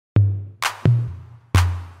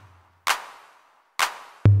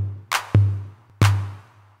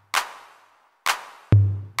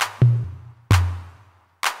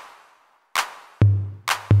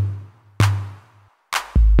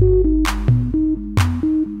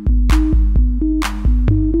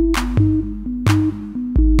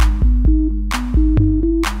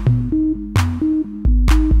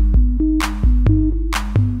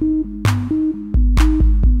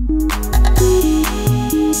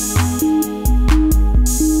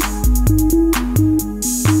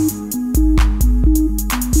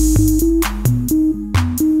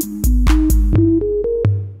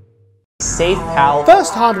SafePal.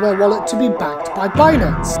 First hardware wallet to be backed by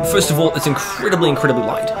Binance. First of all, it's incredibly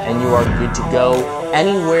light. And you are good to go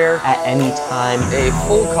anywhere at any time. A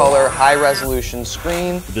full-color, high-resolution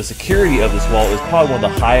screen. The security of this wallet is probably one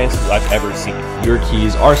of the highest I've ever seen. Your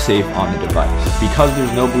keys are safe on the device. Because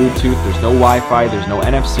there's no Bluetooth, there's no Wi-Fi, there's no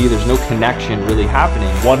NFC, there's no connection really happening.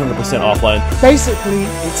 100% offline. Basically,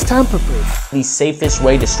 it's tamper-proof. The safest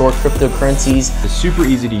way to store cryptocurrencies. It's super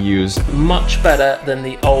easy to use. Much better than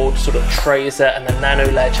the old sort of Tracer and the Nano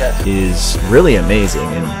Ledger. Is really amazing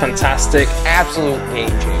and fantastic. Absolute game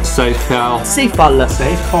changer. SafePal. SafePal.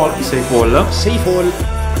 SafePal. SafePal.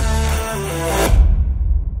 SafePal.